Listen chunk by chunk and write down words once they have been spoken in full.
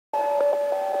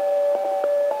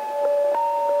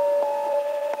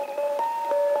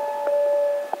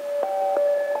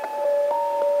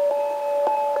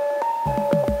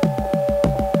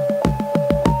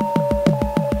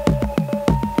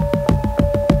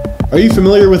Are you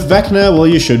familiar with Vecna? Well,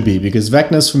 you should be, because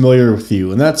Vecna's familiar with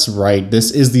you. And that's right,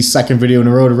 this is the second video in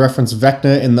a row to reference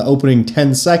Vecna in the opening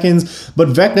 10 seconds. But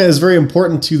Vecna is very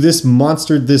important to this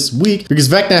monster this week, because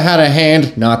Vecna had a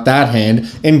hand, not that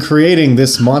hand, in creating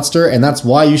this monster, and that's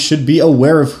why you should be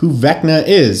aware of who Vecna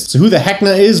is. So who the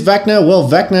heckna is Vecna? Well,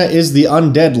 Vecna is the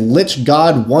undead lich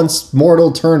god, once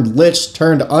mortal turned lich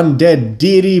turned undead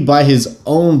deity by his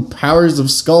own powers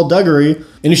of skullduggery.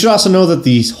 And you should also know that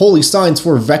the holy signs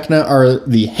for Vecna are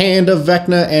the hand of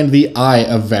Vecna and the eye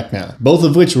of Vecna, both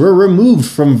of which were removed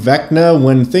from Vecna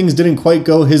when things didn't quite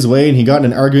go his way and he got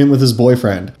in an argument with his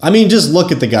boyfriend. I mean, just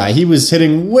look at the guy. He was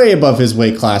hitting way above his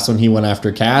weight class when he went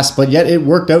after Cass, but yet it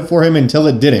worked out for him until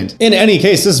it didn't. In any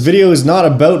case, this video is not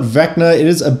about Vecna, it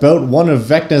is about one of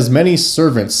Vecna's many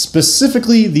servants,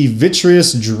 specifically the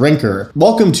Vitreous Drinker.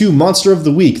 Welcome to Monster of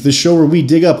the Week, the show where we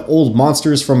dig up old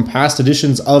monsters from past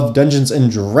editions of Dungeons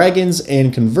 & Dragons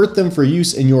and convert them for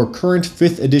use in your current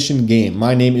 5th edition game.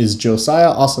 My name is Josiah,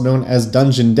 also known as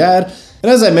Dungeon Dad, and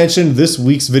as I mentioned, this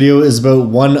week's video is about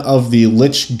one of the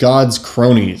Lich God's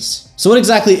cronies. So what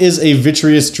exactly is a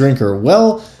Vitreous Drinker?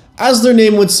 Well, as their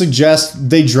name would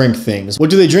suggest, they drink things. What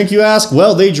do they drink, you ask?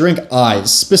 Well, they drink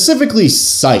eyes, specifically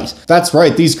sight. That's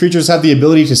right, these creatures have the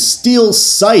ability to steal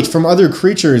sight from other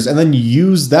creatures and then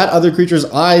use that other creature's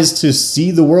eyes to see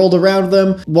the world around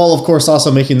them, while of course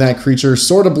also making that creature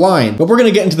sort of blind. But we're gonna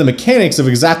get into the mechanics of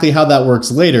exactly how that works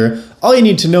later. All you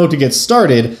need to know to get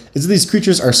started is that these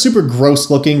creatures are super gross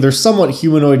looking. They're somewhat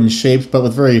humanoid in shape, but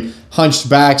with very hunched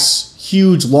backs,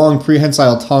 huge long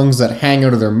prehensile tongues that hang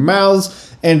out of their mouths,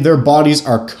 and their bodies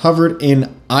are covered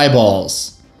in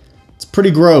eyeballs. It's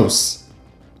pretty gross.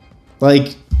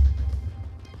 Like,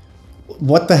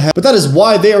 what the heck? But that is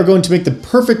why they are going to make the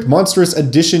perfect monstrous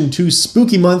addition to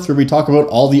Spooky Month, where we talk about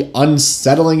all the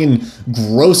unsettling and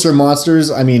grosser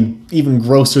monsters. I mean, even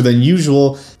grosser than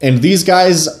usual. And these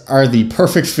guys are the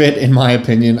perfect fit, in my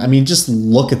opinion. I mean, just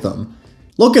look at them.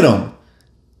 Look at him.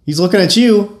 He's looking at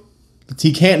you.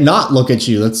 He can't not look at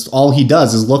you. That's all he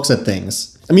does, is looks at things.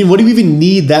 I mean, what do you even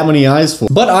need that many eyes for?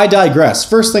 But I digress.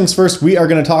 First things first, we are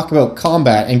going to talk about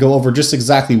combat and go over just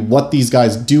exactly what these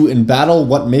guys do in battle,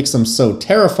 what makes them so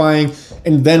terrifying,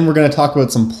 and then we're going to talk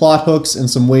about some plot hooks and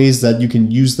some ways that you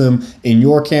can use them in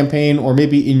your campaign or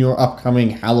maybe in your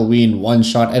upcoming Halloween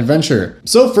one-shot adventure.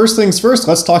 So first things first,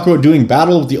 let's talk about doing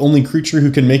battle with the only creature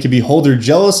who can make a beholder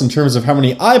jealous in terms of how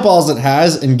many eyeballs it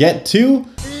has, and get to...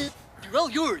 Roll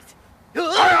yours.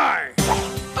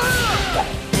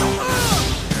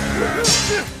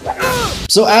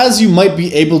 So as you might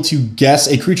be able to guess,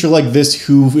 a creature like this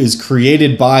who is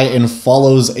created by and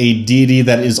follows a deity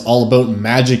that is all about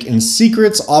magic and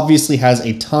secrets obviously has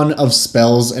a ton of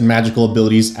spells and magical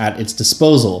abilities at its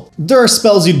disposal. There are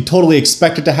spells you'd totally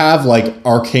expect it to have, like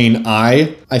Arcane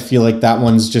Eye. I feel like that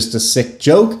one's just a sick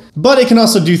joke. But it can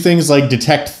also do things like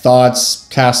detect thoughts,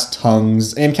 cast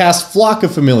tongues, and cast Flock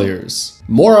of Familiars.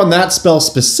 More on that spell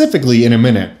specifically in a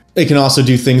minute. It can also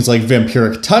do things like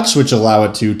Vampiric Touch, which allow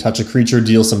it to touch a creature,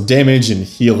 deal some damage, and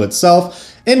heal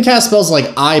itself, and cast spells like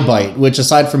Eye Bite, which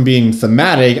aside from being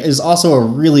thematic, is also a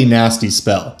really nasty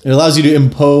spell. It allows you to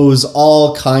impose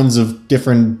all kinds of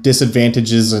different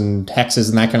disadvantages and hexes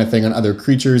and that kind of thing on other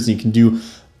creatures. You can do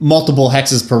multiple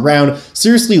hexes per round.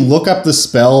 Seriously, look up the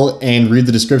spell and read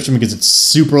the description because it's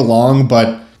super long,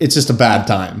 but it's just a bad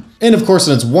time. And of course,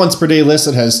 in its once per day list,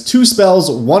 it has 2 spells,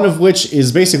 one of which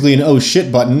is basically an oh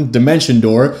shit button, Dimension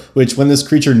Door, which when this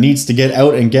creature needs to get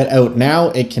out and get out now,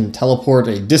 it can teleport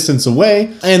a distance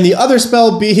away. And the other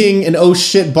spell being an oh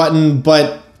shit button,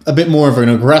 but a bit more of an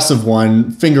aggressive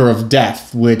one, Finger of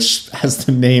Death, which, as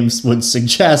the names would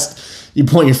suggest, you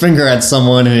point your finger at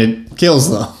someone and it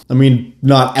kills them. I mean,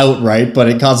 not outright, but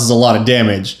it causes a lot of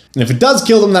damage. And if it does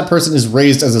kill them, that person is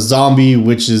raised as a zombie,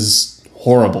 which is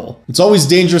horrible. It's always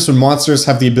dangerous when monsters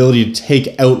have the ability to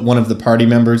take out one of the party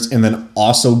members and then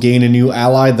also gain a new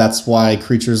ally. That's why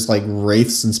creatures like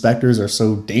wraiths and specters are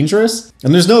so dangerous.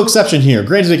 And there's no exception here.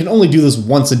 Granted, it can only do this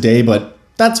once a day, but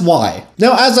that's why.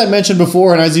 Now, as I mentioned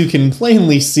before, and as you can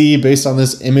plainly see based on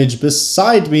this image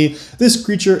beside me, this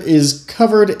creature is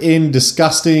covered in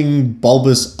disgusting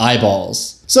bulbous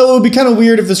eyeballs. So it would be kind of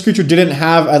weird if this creature didn't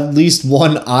have at least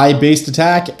one eye-based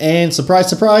attack, and surprise,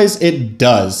 surprise, it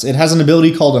does. It has an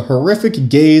ability called a Horrific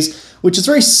Gaze, which is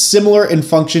very similar in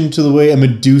function to the way a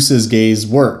Medusa's gaze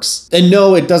works. And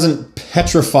no, it doesn't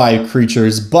petrify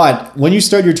creatures, but when you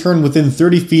start your turn within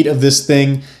 30 feet of this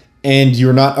thing, and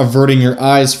you're not averting your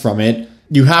eyes from it,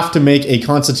 You have to make a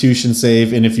Constitution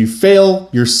save, and if you fail,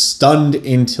 you're stunned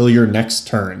until your next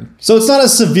turn. So it's not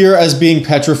as severe as being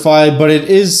petrified, but it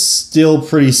is still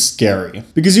pretty scary.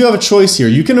 Because you have a choice here.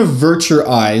 You can avert your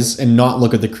eyes and not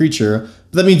look at the creature,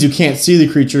 but that means you can't see the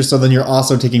creature, so then you're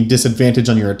also taking disadvantage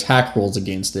on your attack rolls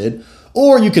against it.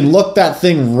 Or you can look that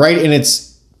thing right in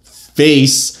its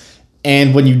face,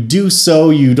 and when you do so,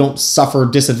 you don't suffer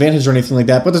disadvantage or anything like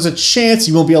that, but there's a chance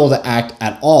you won't be able to act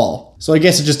at all. So I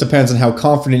guess it just depends on how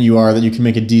confident you are that you can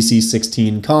make a DC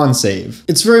 16 con save.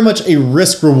 It's very much a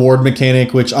risk-reward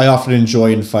mechanic, which I often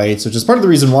enjoy in fights, which is part of the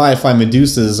reason why I find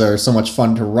Medusas are so much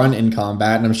fun to run in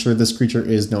combat, and I'm sure this creature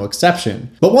is no exception.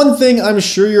 But one thing I'm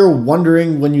sure you're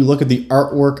wondering when you look at the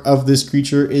artwork of this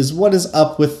creature is what is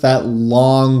up with that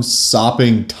long,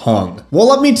 sopping tongue? Well,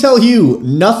 let me tell you,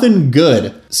 nothing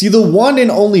good. See, the one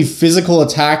and only physical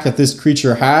attack that this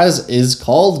creature has is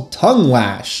called Tongue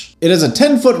Lash. It has a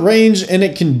 10-foot range, and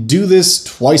it can do this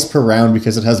twice per round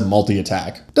because it has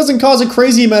multi-attack. Doesn't cause a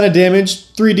crazy amount of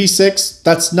damage, 3d6,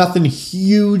 that's nothing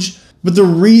huge. But the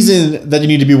reason that you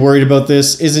need to be worried about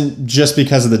this isn't just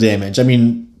because of the damage. I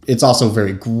mean, it's also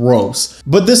very gross.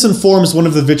 But this informs one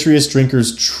of the Vitreous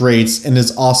Drinker's traits and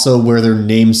is also where their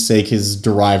namesake is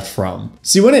derived from.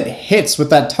 See, when it hits with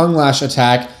that Tongue Lash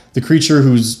attack, the creature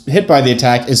who's hit by the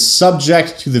attack is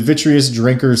subject to the Vitreous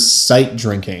Drinker's sight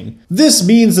drinking. This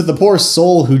means that the poor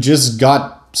soul who just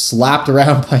got slapped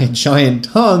around by a giant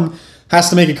tongue has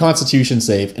to make a Constitution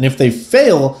save, and if they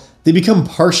fail, they become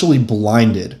partially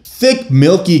blinded. Thick,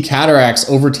 milky cataracts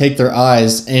overtake their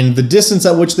eyes, and the distance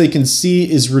at which they can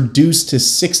see is reduced to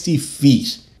 60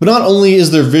 feet. But not only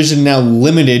is their vision now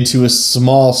limited to a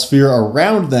small sphere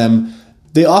around them,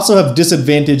 they also have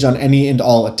disadvantage on any and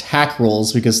all attack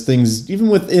rolls because things, even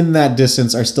within that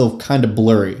distance, are still kind of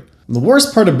blurry. And the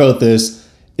worst part about this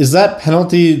is that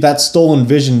penalty, that stolen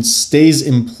vision, stays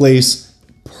in place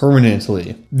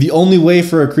permanently. The only way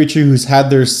for a creature who's had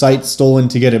their sight stolen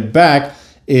to get it back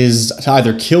is to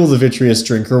either kill the Vitreous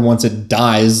Drinker. Once it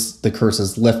dies, the curse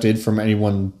is lifted from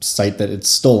anyone's sight that it's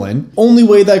stolen. Only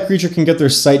way that creature can get their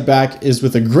sight back is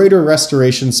with a greater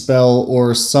restoration spell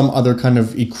or some other kind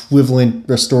of equivalent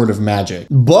restorative magic.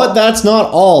 But that's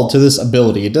not all to this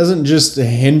ability. It doesn't just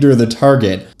hinder the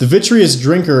target. The Vitreous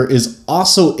Drinker is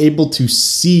also able to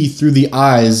see through the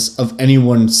eyes of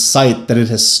anyone's sight that it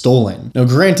has stolen. Now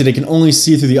granted, it can only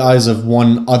see through the eyes of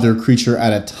one other creature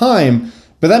at a time,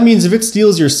 but that means if it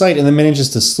steals your sight and then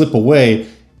manages to slip away,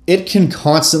 it can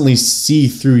constantly see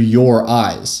through your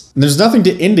eyes. And there's nothing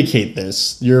to indicate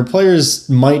this. Your players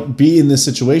might be in this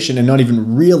situation and not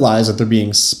even realize that they're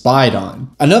being spied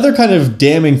on. Another kind of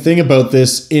damning thing about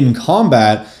this in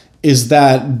combat is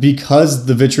that because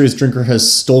the Vitreous Drinker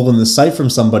has stolen the sight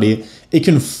from somebody, it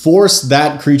can force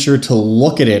that creature to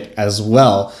look at it as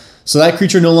well. So that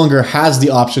creature no longer has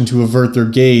the option to avert their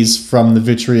gaze from the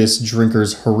Vitreous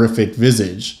Drinker's horrific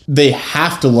visage. They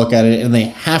have to look at it and they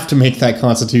have to make that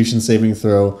Constitution saving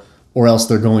throw or else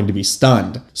they're going to be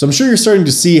stunned. So I'm sure you're starting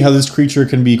to see how this creature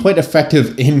can be quite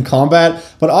effective in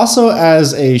combat, but also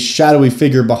as a shadowy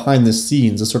figure behind the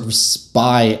scenes, a sort of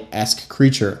spy-esque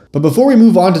creature. But before we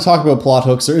move on to talk about plot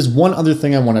hooks, there is one other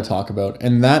thing I want to talk about,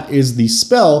 and that is the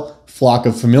spell Flock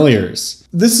of Familiars.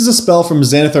 This is a spell from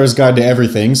Xanathar's Guide to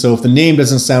Everything, so if the name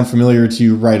doesn't sound familiar to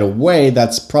you right away,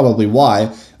 that's probably why.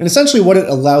 And essentially what it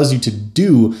allows you to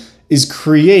do is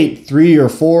create 3 or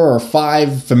 4 or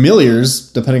 5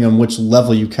 familiars, depending on which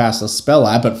level you cast a spell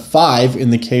at, but 5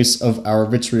 in the case of our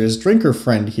Vitreous Drinker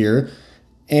friend here,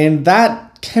 and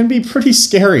that can be pretty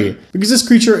scary, because this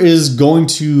creature is going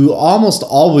to almost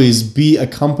always be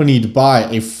accompanied by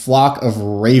a flock of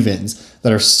ravens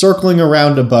that are circling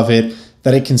around above it,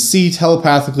 that it can see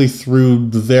telepathically through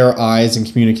their eyes and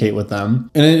communicate with them.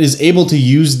 And it is able to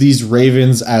use these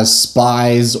ravens as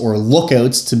spies or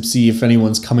lookouts to see if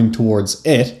anyone's coming towards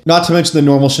it. Not to mention the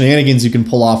normal shenanigans you can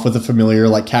pull off with a familiar,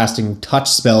 like casting touch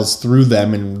spells through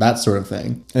them and that sort of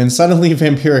thing. And suddenly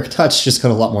Vampiric Touch just got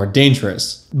a lot more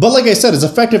dangerous. But like I said, as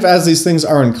effective as these things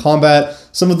are in combat,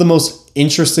 some of the most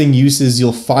interesting uses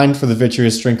you'll find for the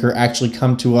Vitreous Drinker actually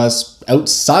come to us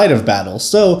outside of battle.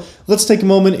 So let's take a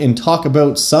moment and talk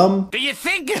about some. Do you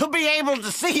think he'll be able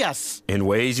to see us? In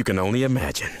ways you can only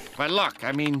imagine. But look,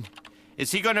 I mean,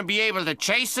 is he gonna be able to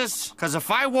chase us? Because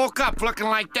if I woke up looking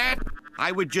like that,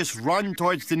 I would just run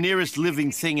towards the nearest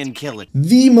living thing and kill it.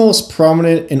 The most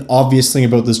prominent and obvious thing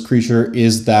about this creature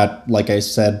is that, like I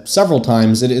said several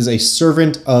times, it is a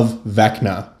servant of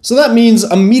Vecna. So that means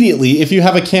immediately, if you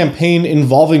have a campaign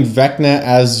involving Vecna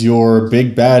as your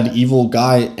big bad evil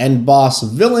guy end boss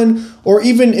villain, or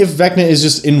even if Vecna is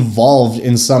just involved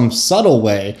in some subtle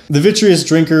way, the Vitreous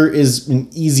Drinker is an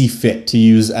easy fit to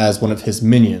use as one of his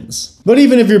minions. But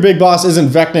even if your big boss isn't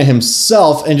Vecna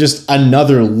himself and just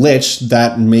another lich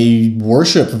that may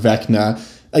worship Vecna,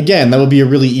 again, that would be a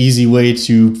really easy way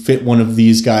to fit one of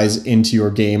these guys into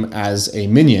your game as a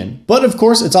minion. But of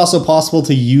course, it's also possible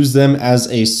to use them as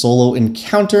a solo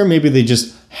encounter. Maybe they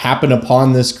just happen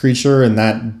upon this creature and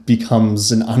that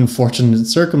becomes an unfortunate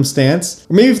circumstance.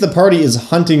 Or maybe if the party is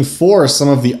hunting for some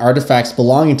of the artifacts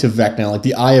belonging to Vecna, like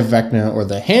the Eye of Vecna or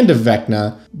the Hand of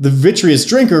Vecna, the Vitreous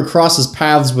Drinker crosses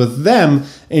paths with them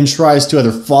and tries to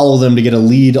either follow them to get a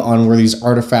lead on where these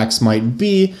artifacts might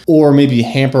be, or maybe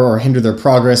hamper or hinder their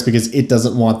progress because it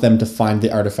doesn't want them to find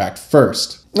the artifact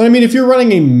first. And I mean, if you're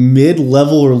running a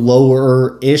mid-level or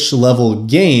lower-ish level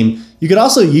game, you could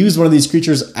also use one of these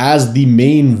creatures as the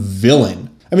main villain.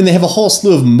 I mean, they have a whole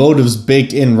slew of motives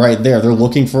baked in right there. They're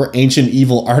looking for ancient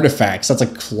evil artifacts. That's a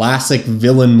classic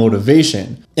villain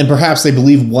motivation. And perhaps they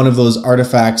believe one of those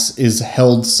artifacts is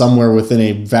held somewhere within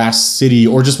a vast city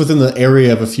or just within the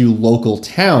area of a few local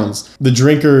towns. The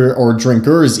drinker or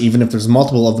drinkers, even if there's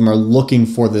multiple of them, are looking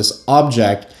for this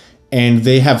object, and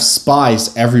they have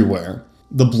spies everywhere.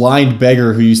 The blind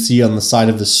beggar who you see on the side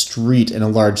of the street in a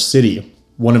large city,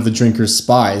 one of the drinker's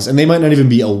spies, and they might not even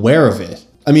be aware of it.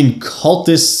 I mean,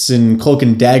 cultists and cloak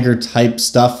and dagger type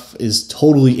stuff is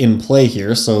totally in play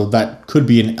here, so that could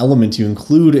be an element to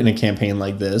include in a campaign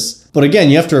like this. But again,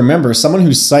 you have to remember, someone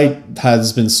whose sight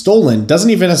has been stolen doesn't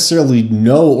even necessarily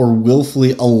know or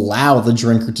willfully allow the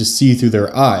drinker to see through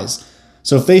their eyes.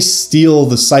 So if they steal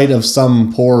the sight of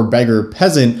some poor beggar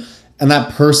peasant, and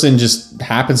that person just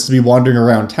happens to be wandering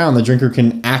around town, the drinker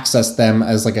can access them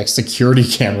as like a security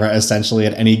camera, essentially,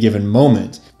 at any given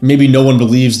moment. Maybe no one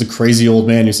believes the crazy old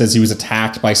man who says he was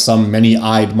attacked by some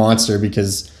many-eyed monster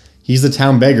because he's the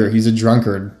town beggar, he's a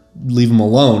drunkard. Leave him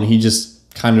alone. He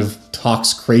just kind of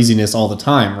talks craziness all the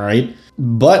time, right?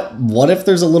 But what if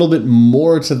there's a little bit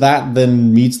more to that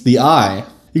than meets the eye?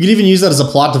 You could even use that as a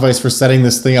plot device for setting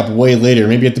this thing up way later.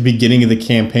 Maybe at the beginning of the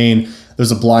campaign,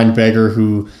 there's a blind beggar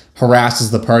who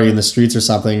harasses the party in the streets or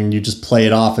something, and you just play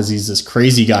it off as he's this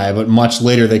crazy guy, but much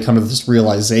later they come to this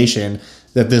realization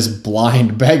that this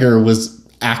blind beggar was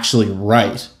actually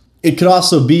right. It could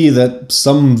also be that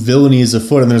some villainy is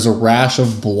afoot and there's a rash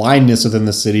of blindness within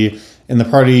the city, and the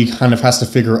party kind of has to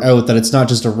figure out that it's not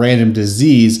just a random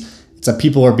disease, it's that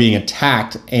people are being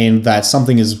attacked and that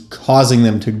something is causing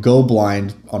them to go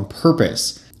blind on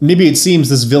purpose. Maybe it seems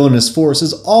this villainous force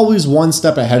is always one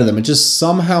step ahead of them. It just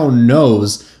somehow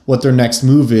knows what their next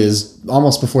move is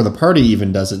almost before the party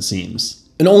even does, it seems.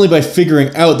 And only by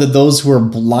figuring out that those who are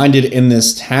blinded in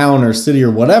this town or city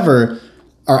or whatever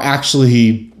are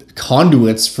actually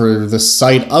conduits for the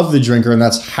sight of the drinker, and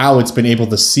that's how it's been able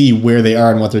to see where they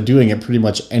are and what they're doing at pretty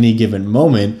much any given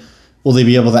moment, will they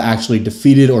be able to actually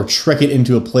defeat it or trick it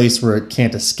into a place where it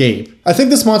can't escape. I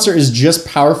think this monster is just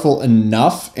powerful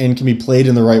enough and can be played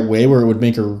in the right way where it would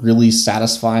make a really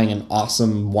satisfying and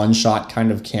awesome one-shot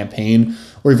kind of campaign,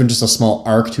 or even just a small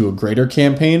arc to a greater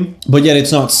campaign. But yet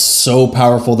it's not so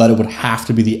powerful that it would have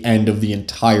to be the end of the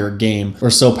entire game, or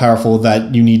so powerful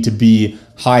that you need to be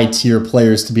high tier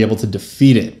players to be able to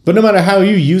defeat it. But no matter how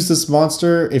you use this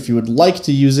monster, if you would like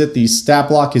to use it, the stat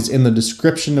block is in the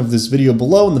description of this video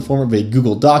below in the form of a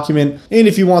Google document. And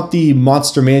if you want the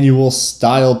monster manual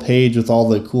style page with all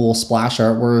the cool splash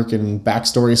artwork and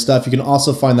backstory stuff, you can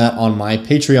also find that on my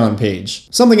Patreon page.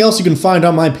 Something else you can find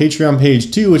on my Patreon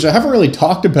page too, which I haven't really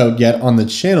talked about yet on the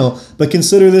channel, but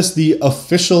consider this the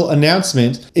official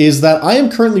announcement, is that I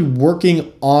am currently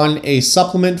working on a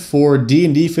supplement for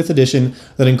D&D 5th edition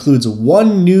that includes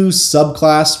one new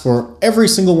subclass for every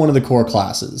single one of the core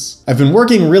classes. I've been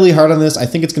working really hard on this. I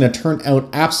think it's going to turn out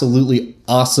absolutely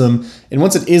awesome. And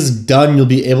once it is done, you'll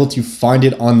be able to find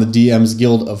it on the DMs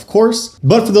Guild, of course.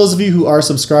 But for those of you who are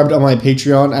subscribed on my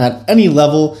Patreon at any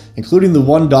level, including the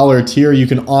 $1 tier, you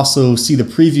can also see the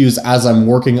previews as I'm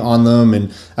working on them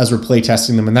and as we're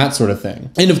playtesting them and that sort of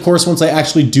thing. And of course, once I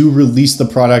actually do release the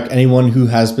product, anyone who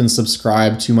has been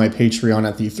subscribed to my Patreon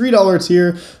at the $3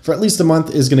 tier for at least a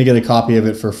month is going to get a copy of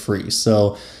it for free.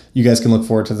 So you guys can look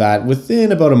forward to that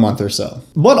within about a month or so.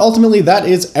 But ultimately, that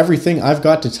is everything I've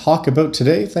got to talk about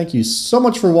today. Thank you so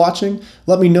much for watching.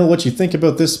 Let me know what you think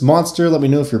about this monster. Let me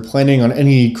know if you're planning on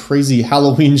any crazy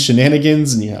Halloween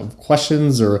shenanigans and you have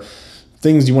questions or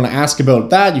things you want to ask about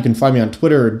that. You can find me on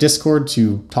Twitter or Discord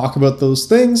to talk about those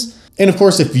things. And of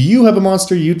course, if you have a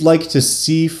monster you'd like to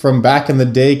see from back in the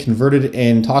day converted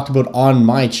and talked about on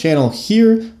my channel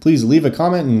here, please leave a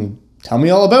comment and tell me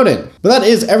all about it. But that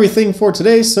is everything for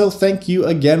today, so thank you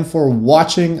again for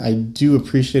watching. I do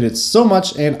appreciate it so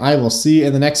much, and I will see you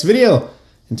in the next video.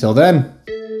 Until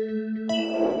then.